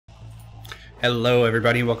Hello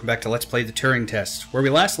everybody and welcome back to Let's Play the Turing Test. Where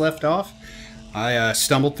we last left off, I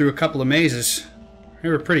stumbled through a couple of mazes. They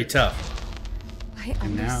were pretty tough. I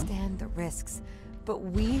understand the risks, but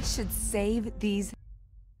we should save these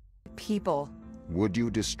people. Would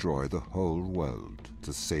you destroy the whole world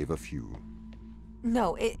to save a few?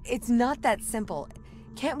 No, it's not that simple.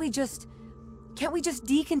 Can't we just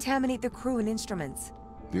decontaminate the crew and instruments?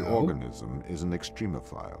 The organism is an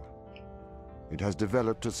extremophile. It has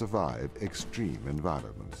developed to survive extreme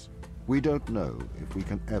environments. We don't know if we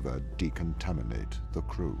can ever decontaminate the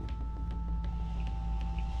crew.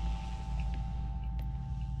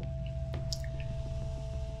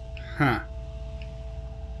 Huh.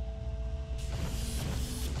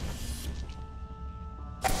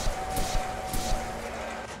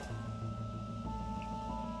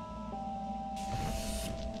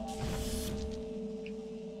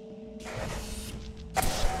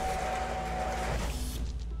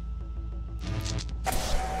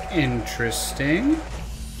 Interesting.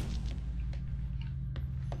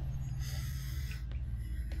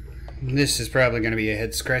 This is probably going to be a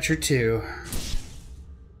head scratcher too.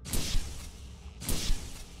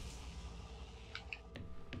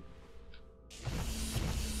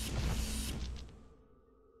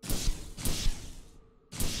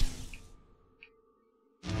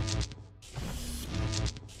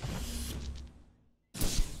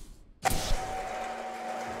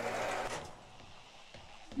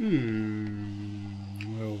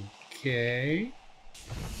 Okay.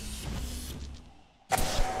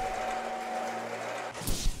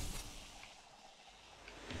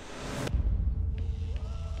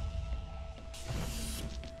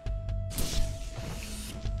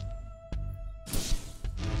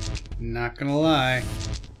 Not gonna lie,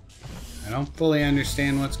 I don't fully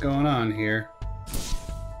understand what's going on here.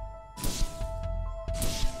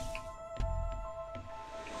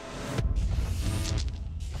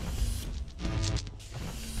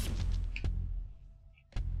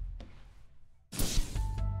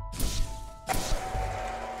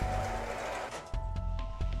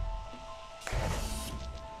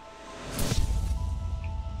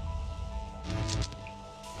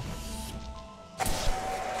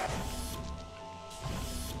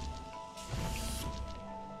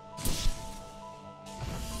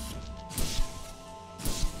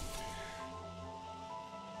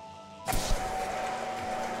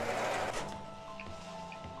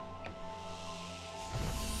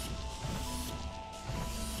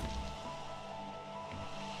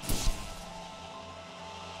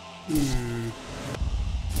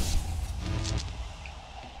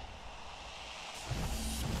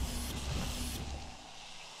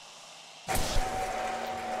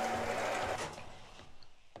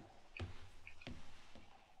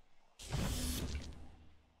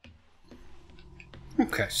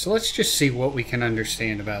 Okay, so let's just see what we can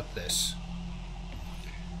understand about this.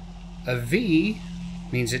 A V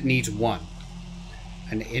means it needs 1.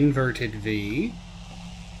 An inverted V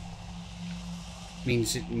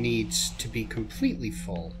means it needs to be completely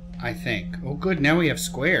full, I think. Oh good, now we have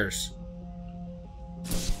squares.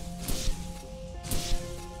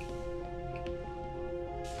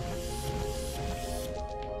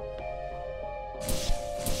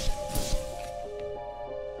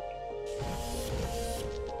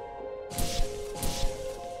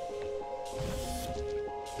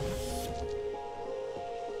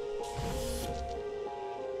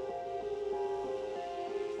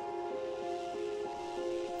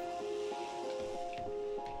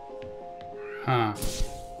 Huh.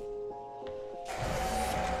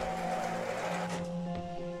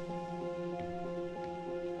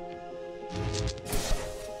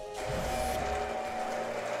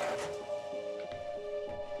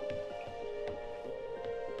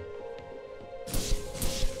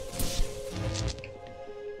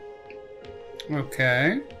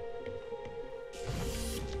 Okay.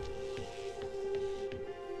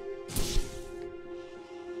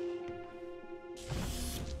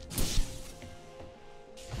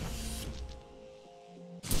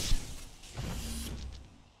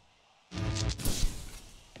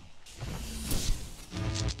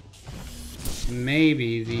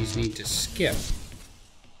 Maybe these need to skip.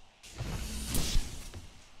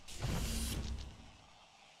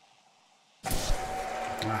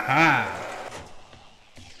 Aha!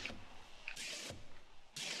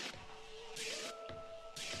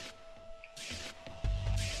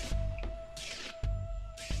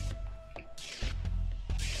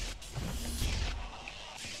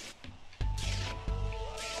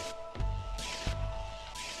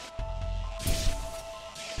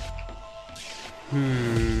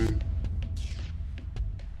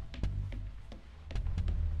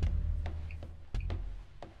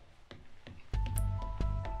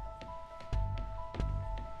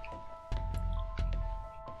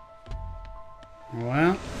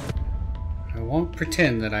 Well, I won't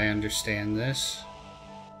pretend that I understand this.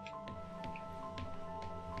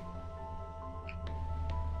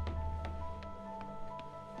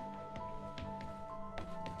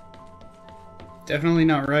 Definitely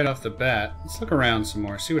not right off the bat. Let's look around some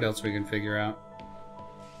more, see what else we can figure out.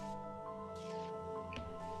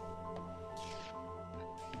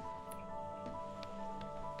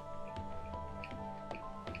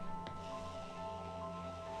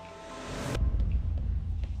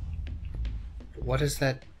 What does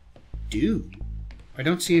that do? I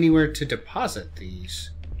don't see anywhere to deposit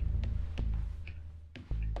these.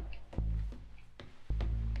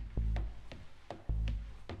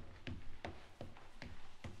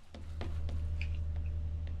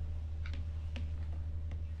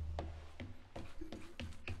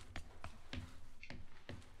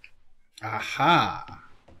 Aha!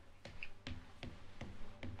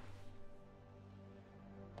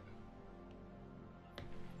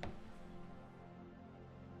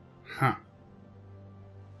 Huh.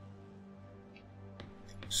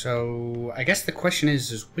 So, I guess the question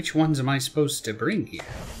is which ones am I supposed to bring here?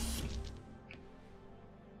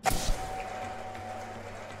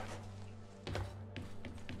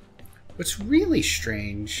 What's really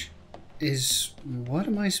strange is what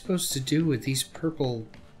am I supposed to do with these purple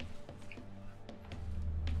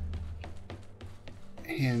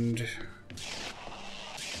and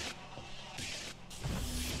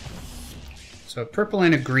so a purple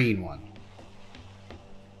and a green one.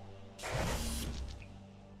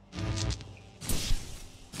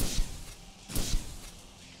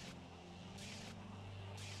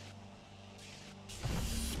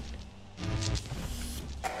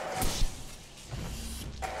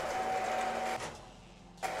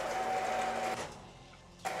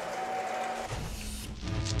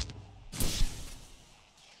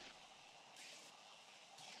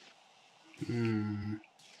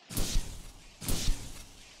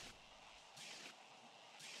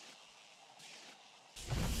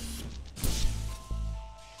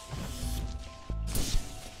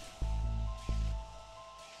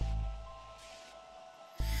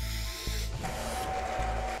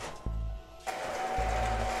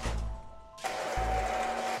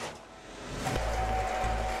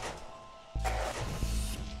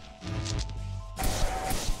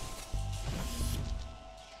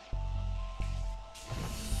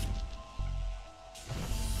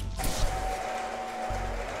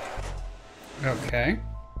 Okay.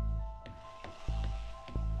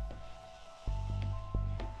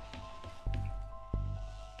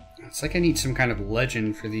 It's like I need some kind of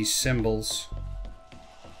legend for these symbols.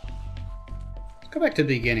 Let's go back to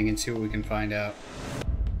the beginning and see what we can find out.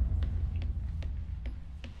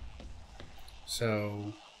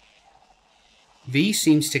 So, V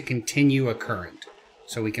seems to continue a current.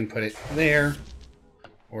 So we can put it there,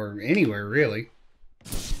 or anywhere really.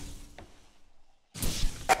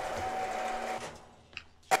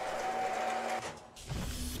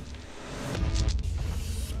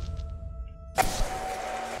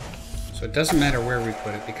 So it doesn't matter where we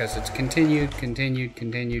put it because it's continued, continued,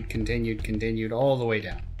 continued, continued, continued, all the way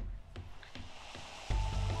down.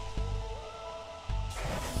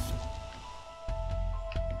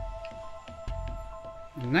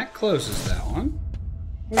 And that closes that one.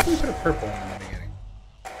 What if we put a purple one in the beginning?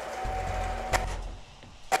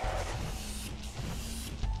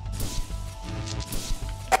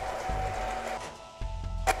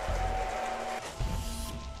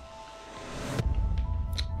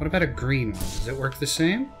 What about a green one? Does it work the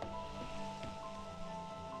same?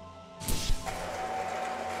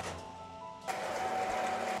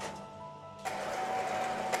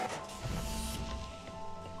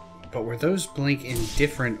 But were those blink in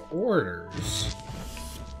different orders?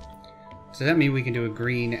 Does that mean we can do a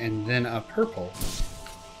green and then a purple?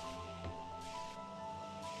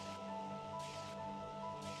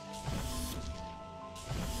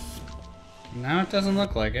 No, it doesn't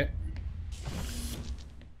look like it.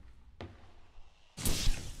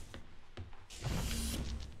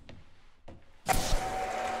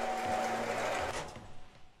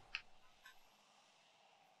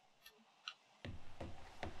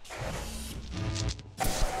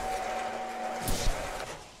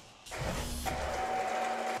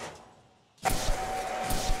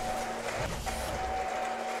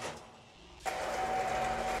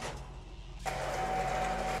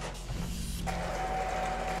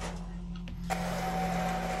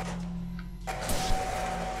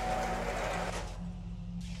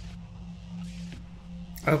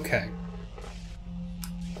 Okay.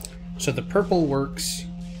 So the purple works.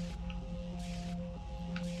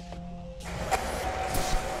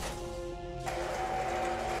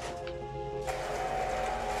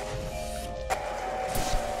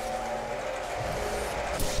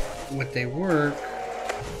 would they work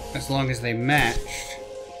as long as they matched?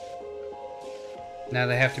 Now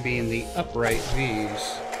they have to be in the upright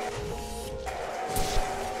V's.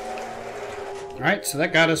 Alright, so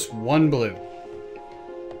that got us 1 blue.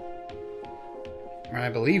 I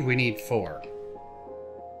believe we need 4.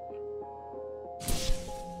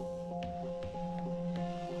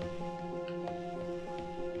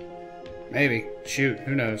 Maybe. Shoot,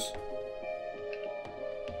 who knows?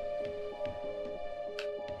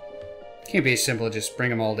 Can't be as simple as just bring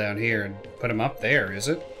them all down here and put them up there, is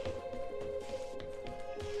it?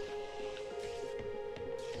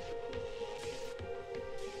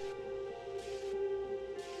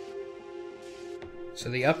 So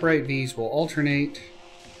the upright V's will alternate.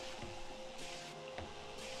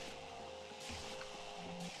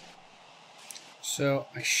 So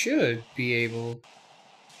I should be able...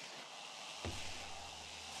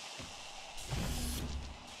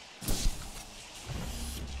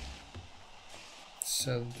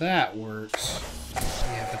 So that works.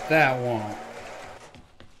 Yeah, but that won't.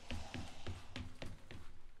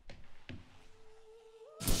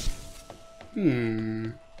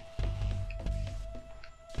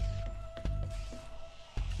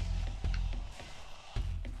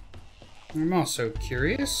 I'm also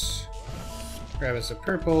curious. Grab us a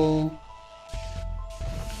purple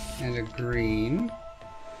and a green.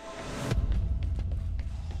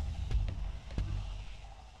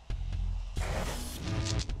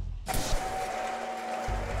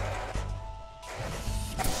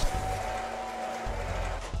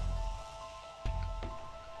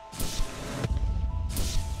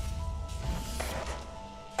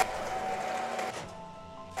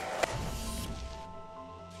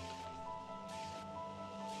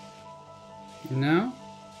 No?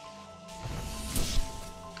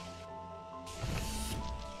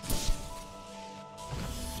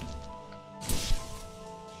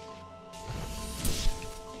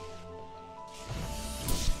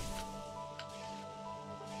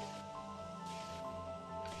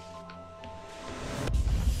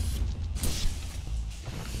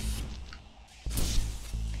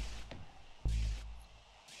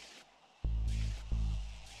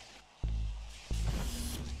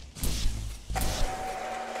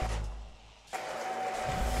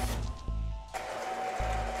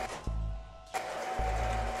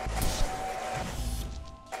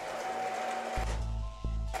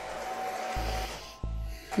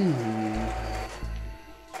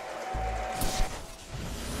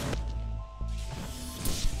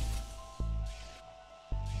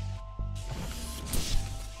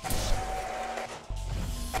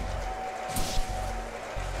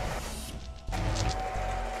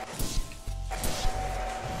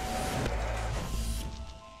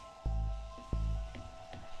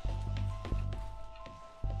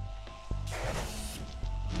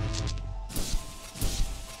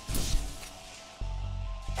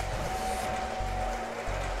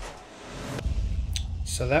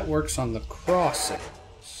 So that works on the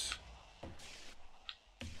crosses.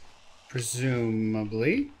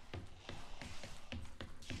 Presumably.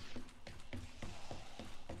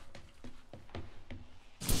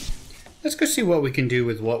 Let's go see what we can do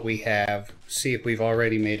with what we have. See if we've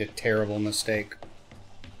already made a terrible mistake.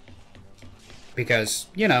 Because,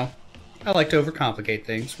 you know, I like to overcomplicate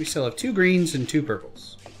things. We still have 2 greens and 2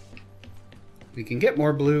 purples. We can get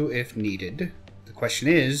more blue if needed. The question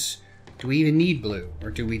is, do we even need blue?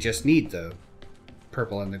 Or do we just need the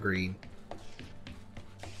purple and the green?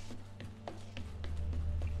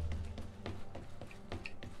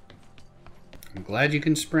 I'm glad you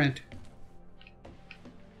can sprint.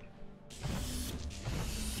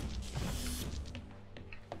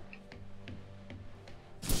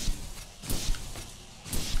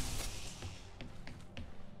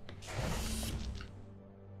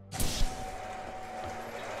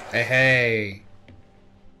 Hey, hey.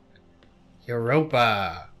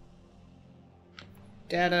 Europa.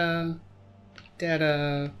 Data.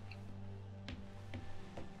 Data.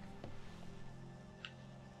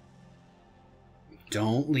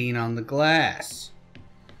 Don't lean on the glass.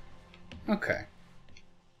 Okay.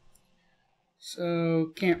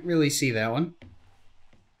 So, can't really see that one.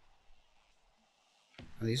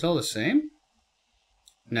 Are these all the same?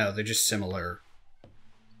 No, they're just similar.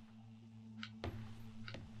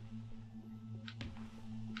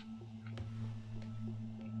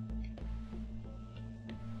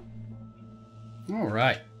 All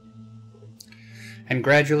right. And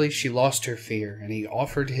gradually she lost her fear, and he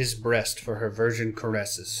offered his breast for her virgin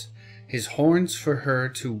caresses, his horns for her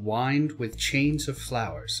to wind with chains of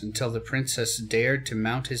flowers, until the princess dared to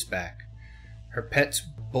mount his back, her pet's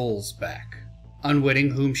bull's back,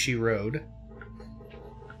 unwitting whom she rode.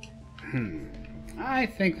 I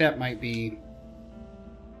think that might be...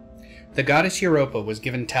 The goddess Europa was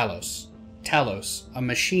given Talos. Talos, a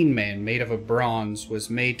machine man made of a bronze, was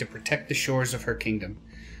made to protect the shores of her kingdom.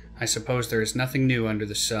 I suppose there is nothing new under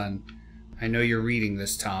the sun. I know you're reading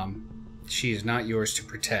this, Tom. She is not yours to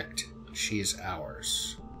protect. She is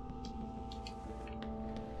ours.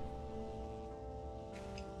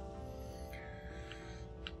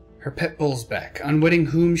 Her pet bull's back, unwitting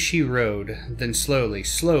whom she rode, then slowly,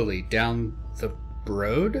 slowly down the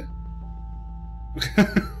broad?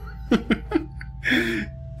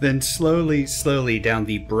 Then slowly, slowly down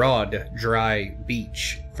the broad, dry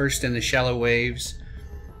beach. First in the shallow waves,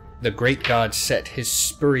 the great god set his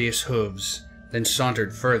spurious hooves, then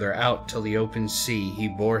sauntered further out till the open sea he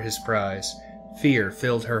bore his prize. Fear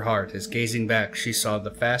filled her heart as gazing back she saw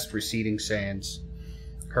the fast receding sands.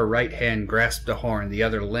 Her right hand grasped a horn, the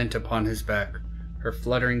other leant upon his back. Her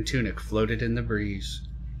fluttering tunic floated in the breeze.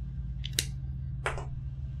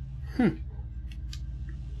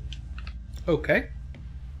 Okay.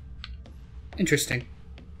 Interesting.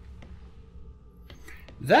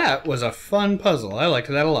 That was a fun puzzle. I liked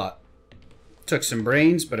that a lot. Took some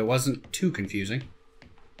brains, but it wasn't too confusing.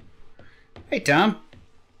 Hey, Tom.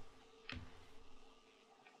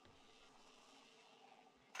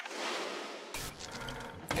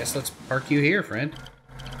 Guess let's park you here, friend.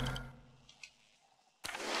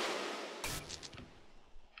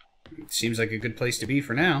 It seems like a good place to be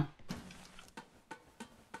for now.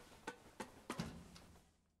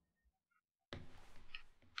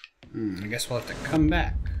 I guess we'll have to come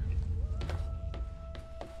back.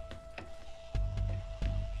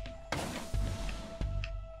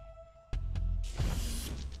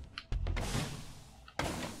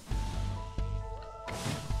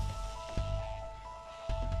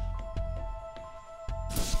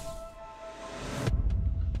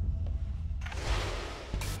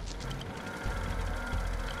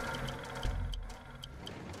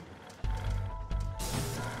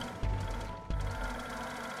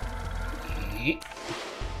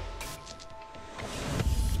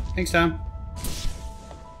 Thanks, Tom.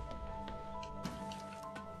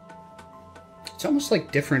 It's almost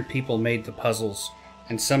like different people made the puzzles,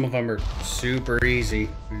 and some of them are super easy,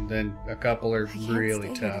 and then a couple are really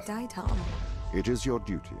tough. I can't stay here to die, Tom. It is your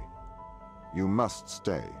duty. You must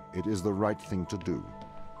stay. It is the right thing to do.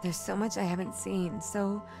 There's so much I haven't seen,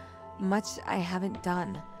 so much I haven't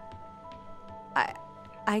done.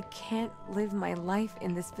 I can't live my life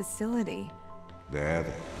in this facility. There.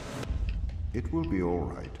 It will be all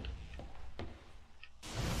right.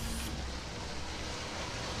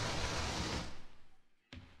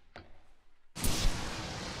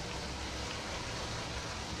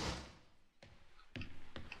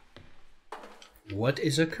 What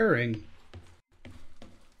is occurring?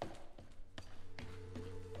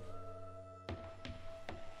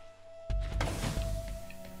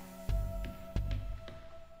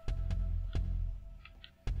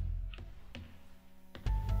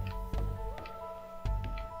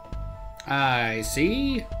 I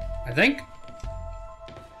see, I think.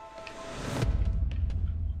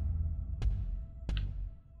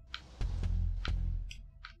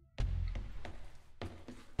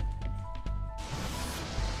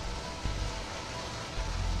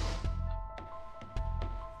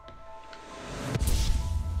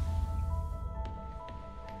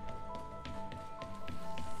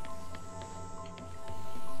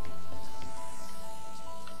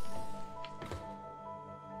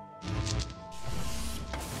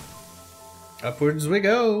 Upwards we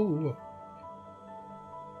go.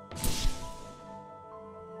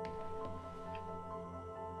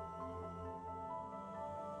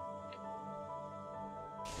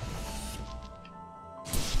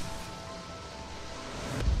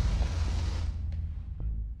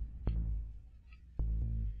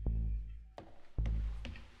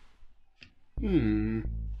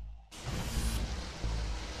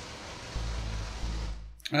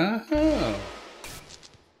 Oh.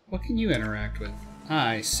 What can you interact with?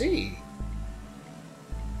 I see.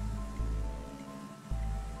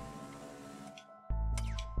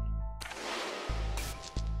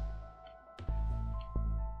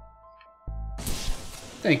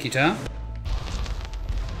 Thank you, Tom.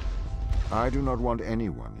 I do not want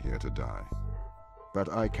anyone here to die,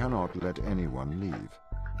 but I cannot let anyone leave.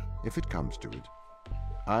 If it comes to it,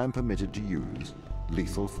 I am permitted to use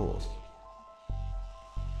lethal force.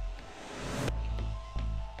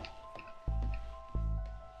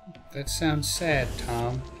 That sounds sad,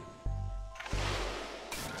 Tom.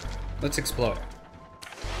 Let's explore.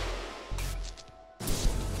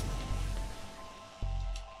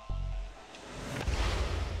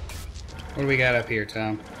 What do we got up here,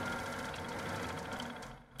 Tom?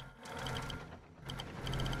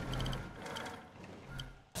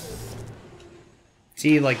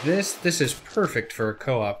 See, like this is perfect for a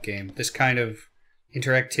co-op game. This kind of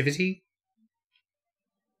interactivity.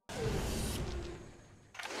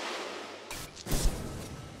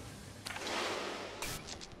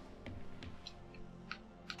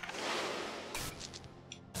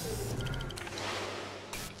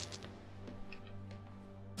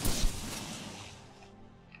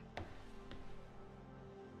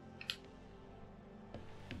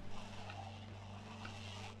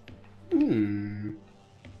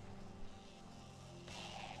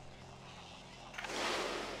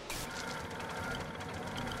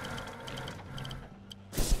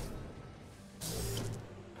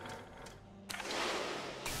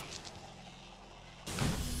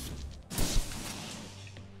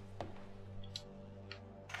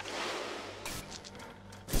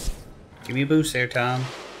 Give me a boost there, Tom.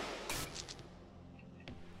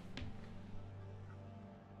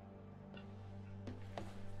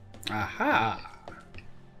 Aha!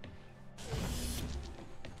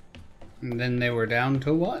 And then they were down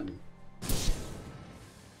to 1.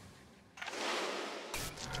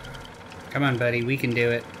 Come on, buddy, we can do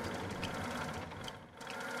it.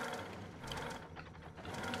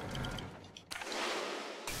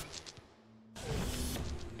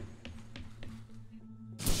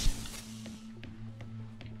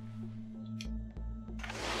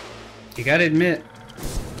 You gotta admit,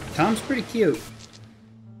 Tom's pretty cute.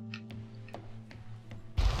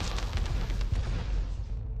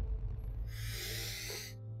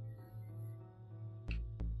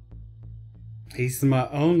 He's my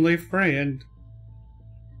only friend.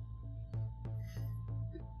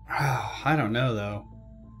 Oh, I don't know, though.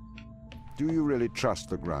 Do you really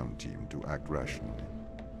trust the ground team to act rationally?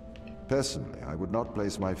 Personally, I would not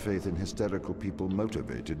place my faith in hysterical people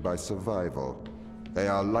motivated by survival. They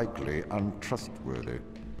are likely untrustworthy.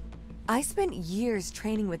 I spent years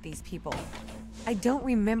training with these people. I don't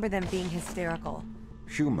remember them being hysterical.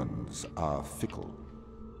 Humans are fickle.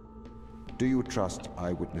 Do you trust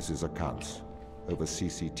eyewitnesses' accounts over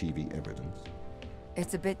CCTV evidence?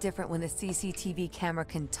 It's a bit different when the CCTV camera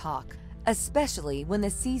can talk, especially when the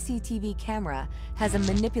CCTV camera has a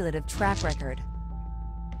manipulative track record.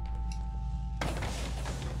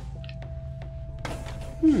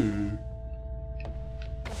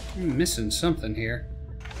 I'm missing something here.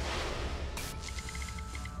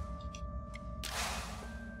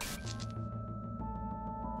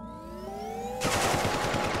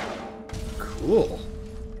 Cool.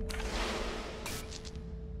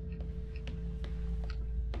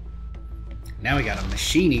 Now we got a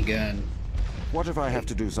machine gun. What if I have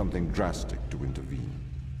to do something drastic to intervene?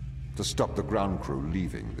 To stop the ground crew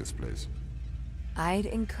leaving this place? I'd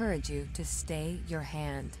encourage you to stay your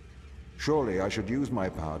hand. Surely I should use my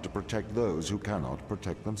power to protect those who cannot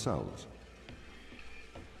protect themselves.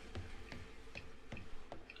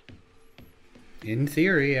 In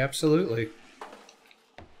theory, absolutely.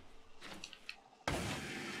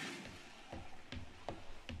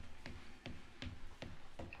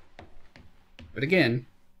 But again,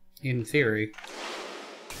 in theory.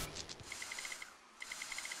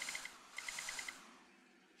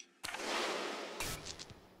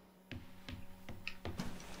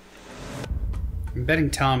 I'm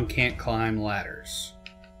betting Tom can't climb ladders.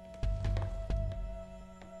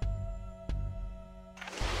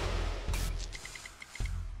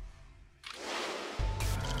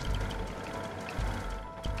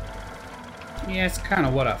 Yeah, it's kind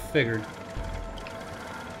of what I figured.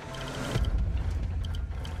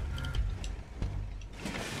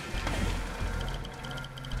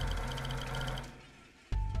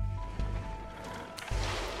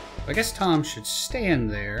 I guess Tom should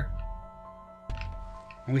stand there.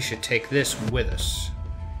 And we should take this with us.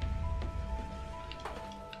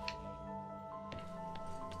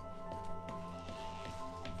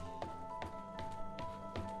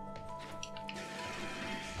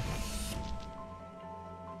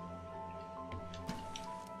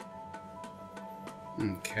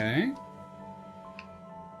 Okay.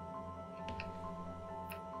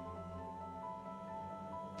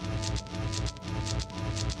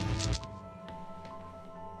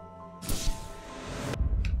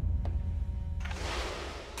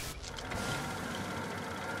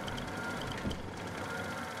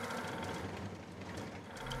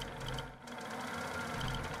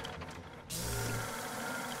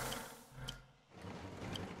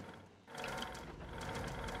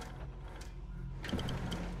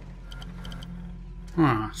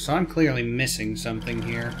 Huh, so I'm clearly missing something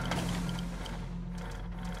here.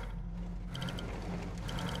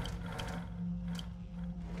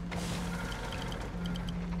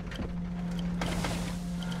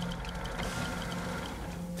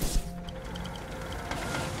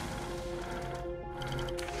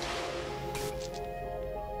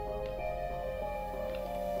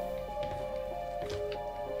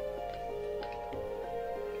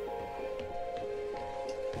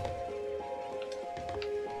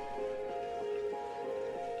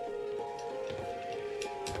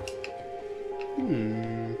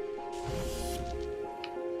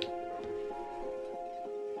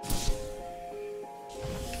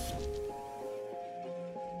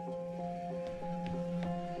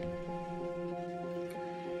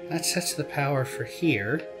 that sets the power for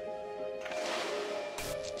here.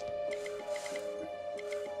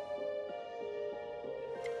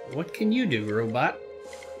 What can you do, robot?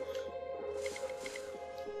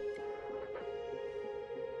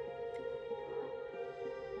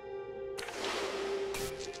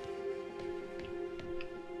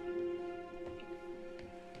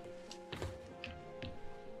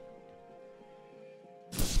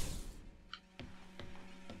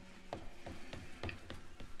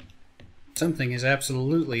 Something is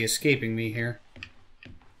absolutely escaping me here.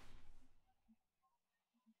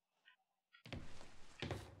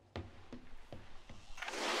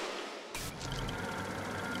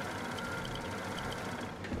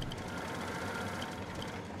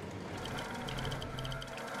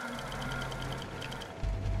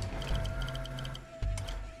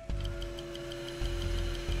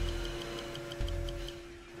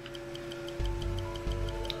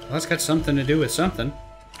 Well, that's got something to do with something.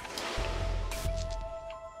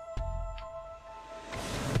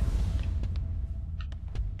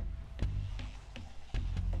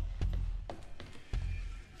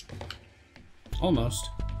 Almost.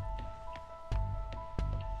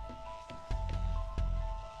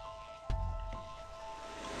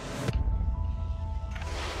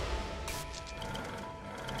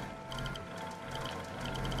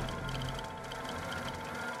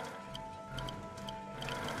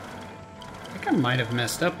 I think I might have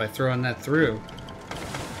messed up by throwing that through.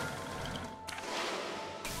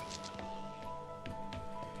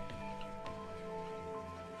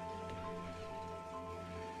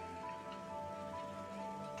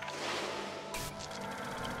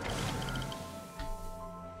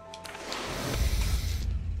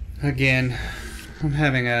 Again, I'm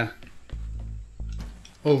having a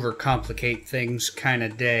overcomplicate things kind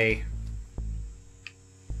of day.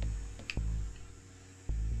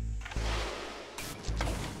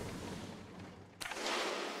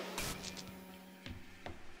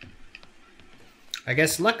 I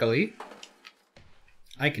guess luckily,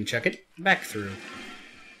 I can check it back through.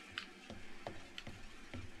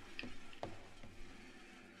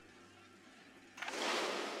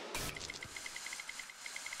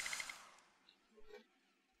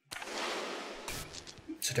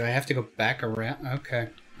 So do I have to go back around? Okay,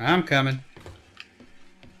 I'm coming.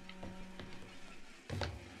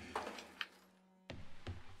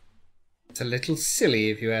 It's a little silly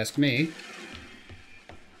if you ask me.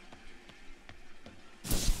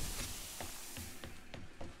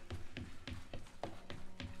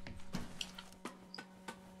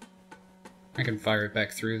 I can fire it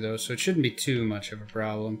back through though, so it shouldn't be too much of a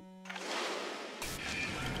problem.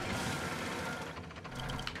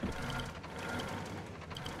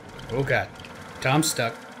 Oh god, Tom's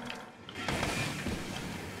stuck.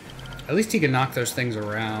 At least he can knock those things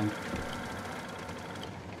around.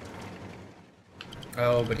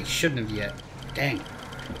 Oh, but he shouldn't have yet. Dang.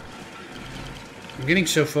 I'm getting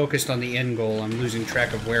so focused on the end goal, I'm losing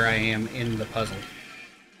track of where I am in the puzzle.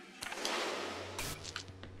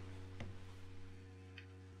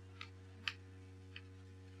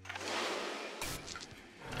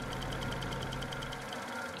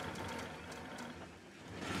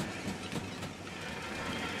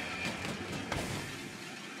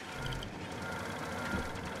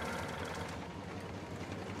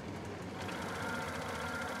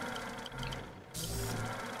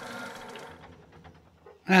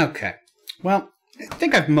 Okay, well, I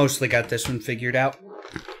think I've mostly got this one figured out.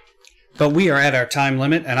 But we are at our time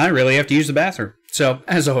limit, and I really have to use the bathroom. So,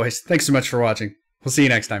 as always, thanks so much for watching. We'll see you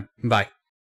next time. Bye.